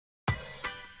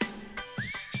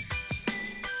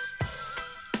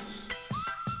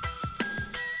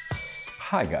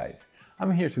Hi guys, I'm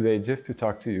here today just to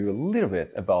talk to you a little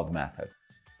bit about the method.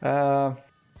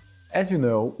 As you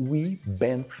know, we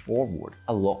bend forward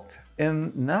a lot,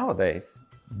 and nowadays,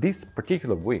 this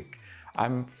particular week,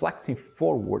 I'm flexing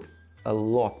forward a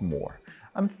lot more.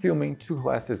 I'm filming 2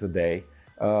 classes a day,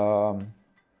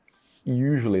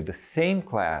 usually the same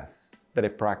class that I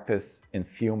practice and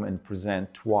film and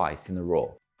present twice in a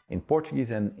row, in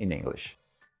Portuguese and in English.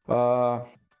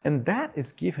 And that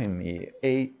is giving me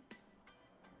a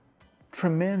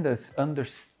tremendous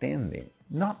understanding,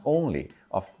 not only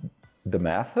of the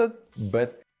method,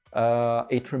 but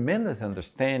a tremendous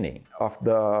understanding of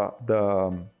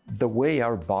the way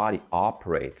our body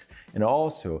operates, and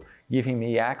also giving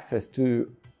me access to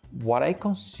what I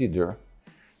consider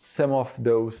some of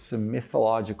those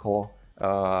mythological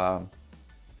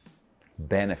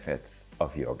benefits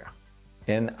of yoga.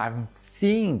 And I'm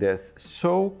seeing this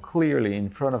so clearly in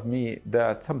front of me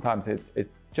that sometimes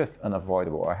it's just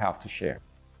unavoidable. I have to share.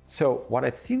 So what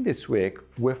I've seen this week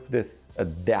with this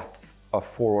depth of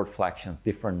forward flexions,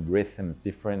 different rhythms,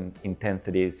 different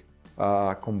intensities,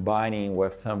 combining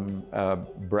with some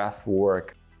breath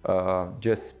work,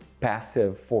 just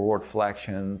passive forward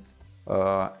flexions,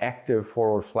 active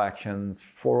forward flexions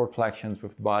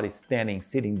with the body standing,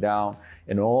 sitting down,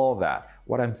 and all that.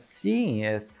 What I'm seeing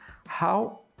is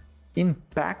how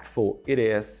impactful it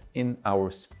is in our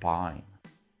spine.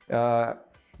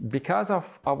 Because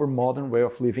of our modern way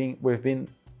of living, we've been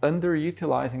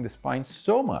underutilizing the spine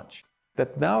so much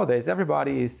that nowadays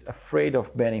everybody is afraid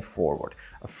of bending forward,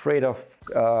 afraid of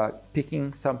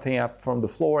picking something up from the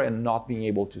floor and not being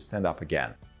able to stand up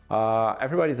again.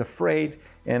 Everybody's afraid,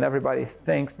 and everybody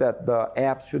thinks that the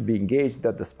abs should be engaged,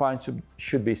 that the spine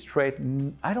should be straight.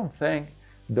 I don't think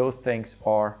those things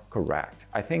are correct.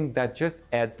 I think that just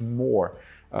adds more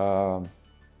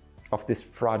of this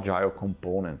fragile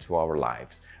component to our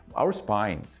lives. Our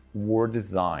spines were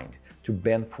designed to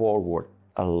bend forward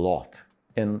a lot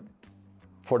and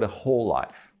for the whole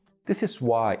life. This is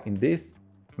why in this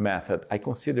method I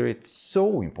consider it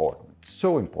so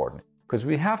important, because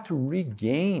we have to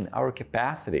regain our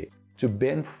capacity to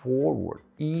bend forward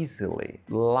easily,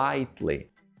 lightly,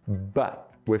 but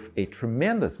with a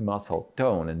tremendous muscle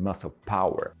tone and muscle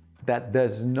power. That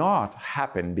does not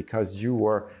happen because you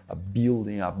are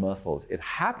building up muscles. It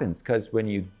happens because when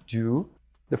you do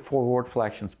the forward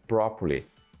flexions properly,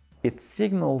 it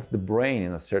signals the brain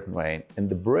in a certain way, and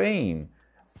the brain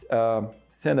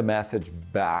sends a message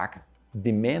back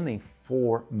demanding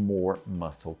for more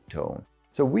muscle tone.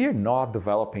 So we are not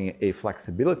developing a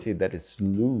flexibility that is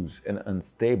loose and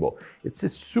unstable. It's a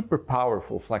super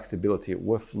powerful flexibility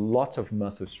with lots of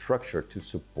muscle structure to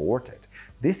support it.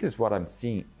 This is what I'm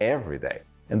seeing every day.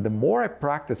 And the more I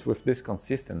practice with this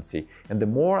consistency, and the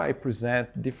more I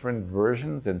present different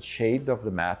versions and shades of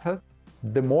the method,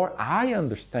 the more I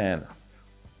understand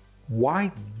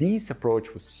why this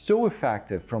approach was so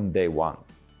effective from day one,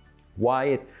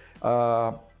 why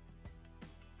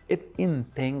it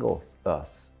entangles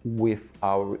us with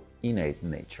our innate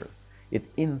nature. It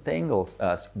entangles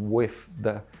us with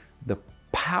the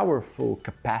powerful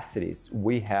capacities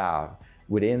we have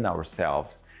within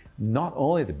ourselves, not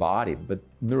only the body, but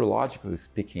neurologically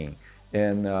speaking,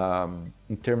 and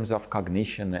in terms of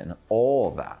cognition and all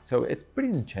that. So it's pretty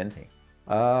enchanting.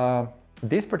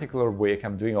 This particular week,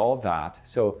 I'm doing all that.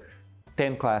 So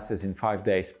 10 classes in 5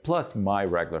 days, plus my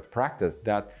regular practice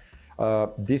that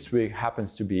this week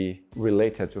happens to be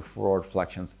related to forward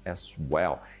flexions as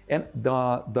well. And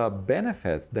the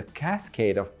benefits, the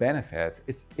cascade of benefits,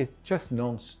 it's just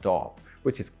non-stop,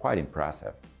 which is quite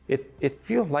impressive. It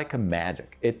feels like a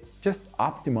magic. It just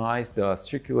optimizes the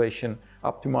circulation,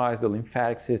 optimizes the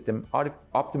lymphatic system,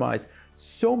 optimizes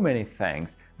so many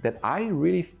things that I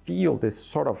really feel this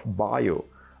sort of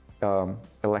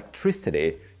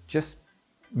electricity just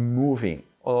moving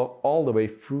all the way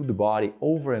through the body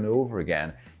over and over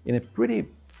again in a pretty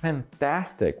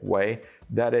fantastic way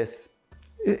that it's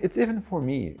even for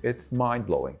me, it's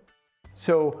mind-blowing.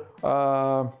 So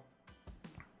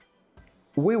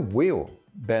we will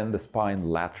bend the spine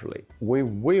laterally. We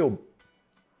will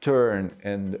turn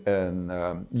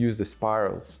and use the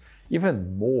spirals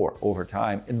even more over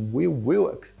time, and we will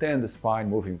extend the spine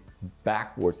moving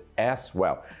backwards as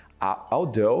well.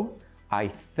 Although I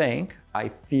think, I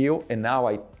feel, and now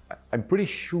I'm pretty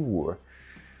sure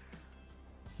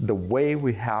the way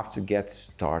we have to get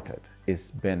started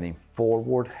is bending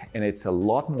forward, and it's a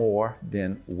lot more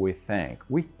than we think.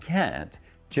 We can't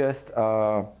just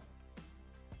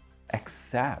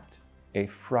accept a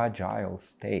fragile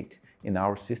state in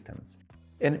our systems.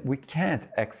 And we can't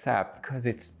accept because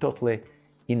it's totally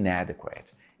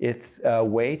inadequate. It's a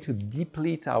way to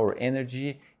deplete our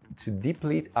energy, to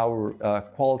deplete our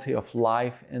quality of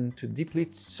life, and to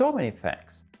deplete so many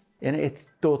things. And it's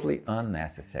totally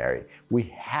unnecessary. We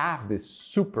have this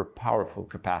super powerful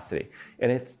capacity,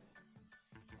 and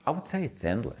I would say it's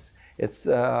endless. It's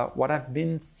what I've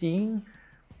been seeing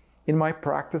in my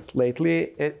practice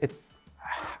lately.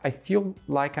 I feel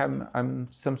like I'm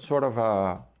some sort of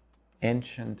a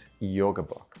ancient yoga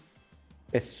book.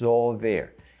 It's all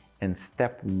there. And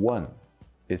step one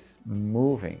is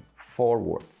moving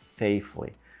forward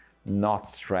safely, not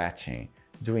stretching,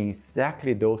 doing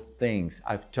exactly those things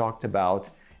I've talked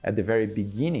about at the very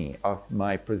beginning of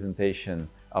my presentation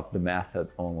of the method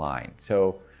online.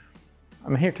 So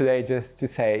I'm here today just to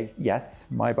say, yes,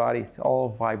 my body's all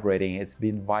vibrating. It's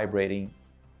been vibrating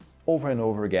over and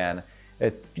over again.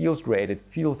 It feels great. It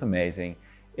feels amazing.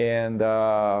 And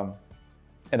our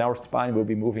spine will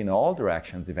be moving in all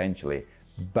directions eventually.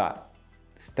 But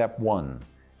step one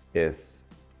is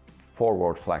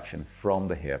forward flexion from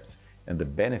the hips, and the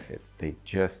benefits, they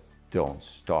just don't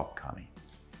stop coming.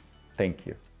 Thank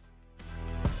you.